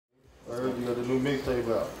You got the new mixtape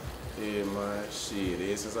out. Yeah, man. Shit,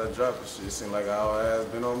 ever since I dropped the shit, it seemed like all eyes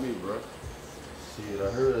been on me, bro. Shit, I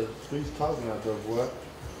heard the streets talking out there, boy.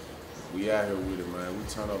 We out here with it, man. We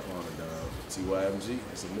turn up on it, dog. T.Y.M.G.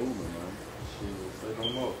 It's a movement, man. Shit, say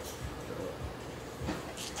no more.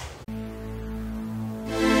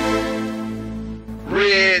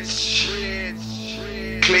 Rich,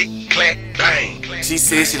 click, clack, bang. She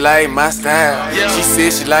said she like my style. She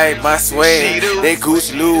said she like my swag. That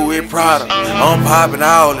Gucci, Louis, Prada. I'm popping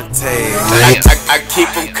all the tags. I keep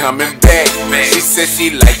them coming back. She said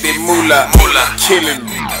she like that moolah. Killing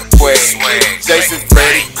me. Swag. Jason,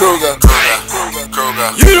 Freddy, Krueger.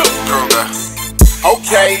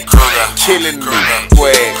 Okay. Killing me.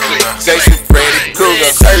 Swag. Jason, Freddy,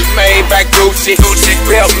 Krueger. Shirt made by Gucci.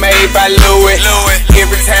 Belt made by Louis.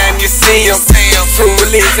 Every time you see him, true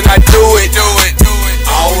religion, I do it.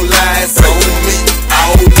 All eyes on me,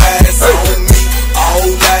 all eyes on me,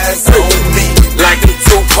 all eyes on me. Like them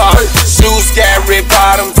Tupac, shoes got red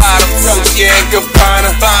bottoms, Gucci and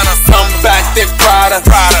Gabbana. I'm back that Prada,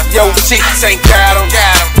 yo chicks ain't got them.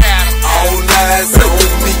 All eyes on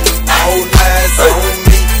me, all eyes on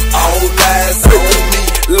me, all eyes on me.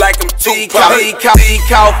 Like them Tupac, he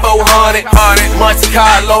called 400, Monte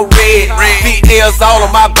Carlo red, BLs all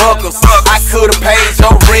on my buckles. I could've paid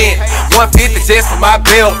your rent, 150 just for my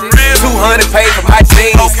belt, 200 paid for my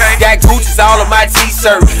jeans. Got Gucci's all on my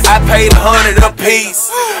t-shirt, I paid 100 a piece.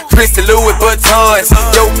 Christy Louis Vuittons,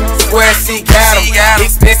 yo, where she got them.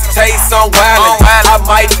 Expensive taste on wildin', I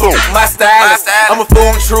might boom my stylist. I'm a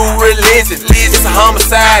fool, true religion. It's a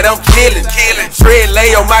homicide, I'm killing. Dread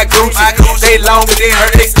lay on my Gucci, they longer than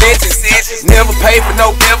her extensions. Never pay for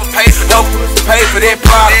no, pay for that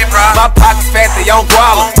product. My pockets fat, they on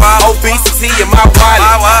guala. Obesity in my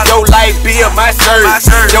wallet. Yo light bill, my shirt.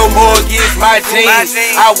 Yo mortgage, my jeans.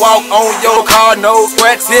 I walk on your car, no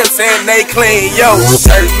square tips, and they clean. Yo,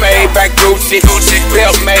 shirt made by Gucci,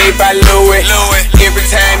 belt made by Louis. Every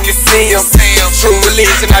time you see him, true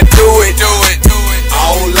religion, I do it.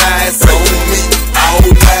 All eyes on me, all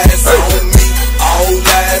eyes on me, all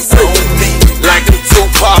eyes on me. Like them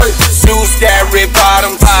Tupac, shoes got red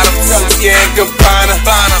bottoms, Gucci and Gabbana.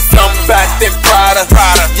 I'm back that Prada,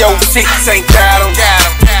 yo chicks ain't got them.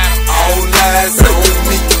 All eyes on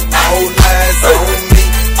me, all eyes on me,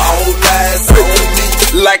 all eyes on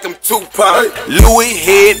me. Like them Tupac, Louis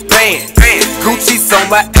headband, Gucci's on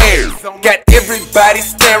my air. Got everybody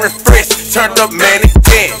staring fresh, turned up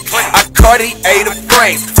mannequin. I Cartier the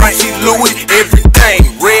frame, Gucci Louis everything.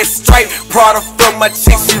 Red stripe, Prada for my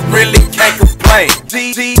chick, she really can't complain.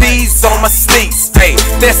 G's on my sleeves, hey,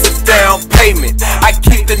 that's a down payment. I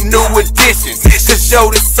keep the new editions, cause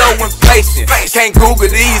yo, this so impatient. Can't Google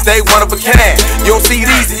these, they one of a kind. You don't see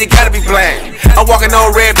these and you gotta be blind. I'm walking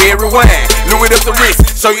on red berry wine, Louis up the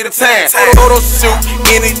wrist, show you the time. Photo shoot,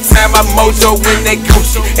 anytime I mojo in that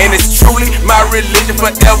Gucci. And it's truly my religion,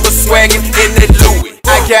 forever swagging in that Louis.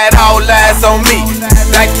 I got all eyes on me,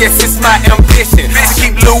 I guess it's my ambition to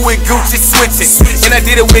keep Louis Gucci switching, and I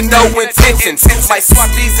did it with no intention. Might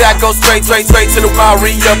swap these out, go straight to the bar,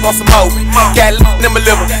 re-up on some more. Got in my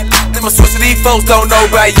liver, I'ma switch to these folks, don't know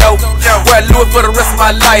about yo. Wear Louis for the rest of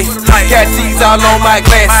my life, got G's all on my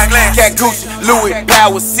glass. Got Gucci, Louis,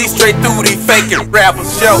 power, see straight through these faking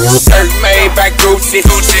rappers, yo. Shirt made by Gucci,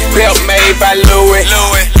 belt made by Louis.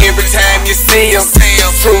 Every time you see him,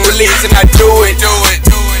 true religion, I do it.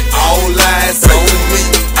 All eyes on me,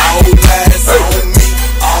 all eyes on me,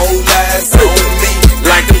 all eyes on me.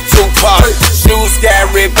 Like them Tupac, shoes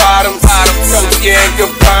got red bottoms, Gucci and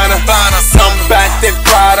Gabbana. I'm back that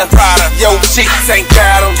Prada, yo chicks ain't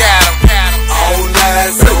got them. All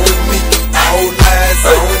eyes on me, all eyes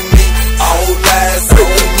on me, all eyes on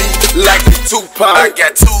me. Like them Tupac, I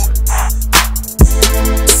got two,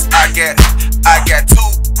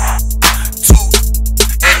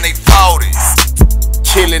 and they 40s.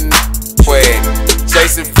 Killing swag.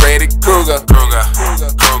 Jason, Freddy, Krueger.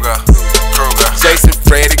 Jason,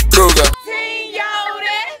 Freddy, Krueger. T.Y.M.G,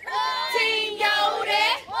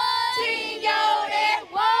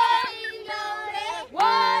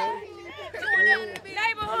 what?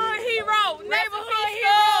 Neighborhood hero,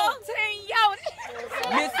 T.Y.M.G.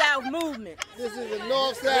 Mid-South movement. This is a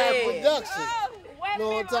Northside production. Oh, Know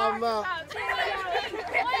what I'm talking about?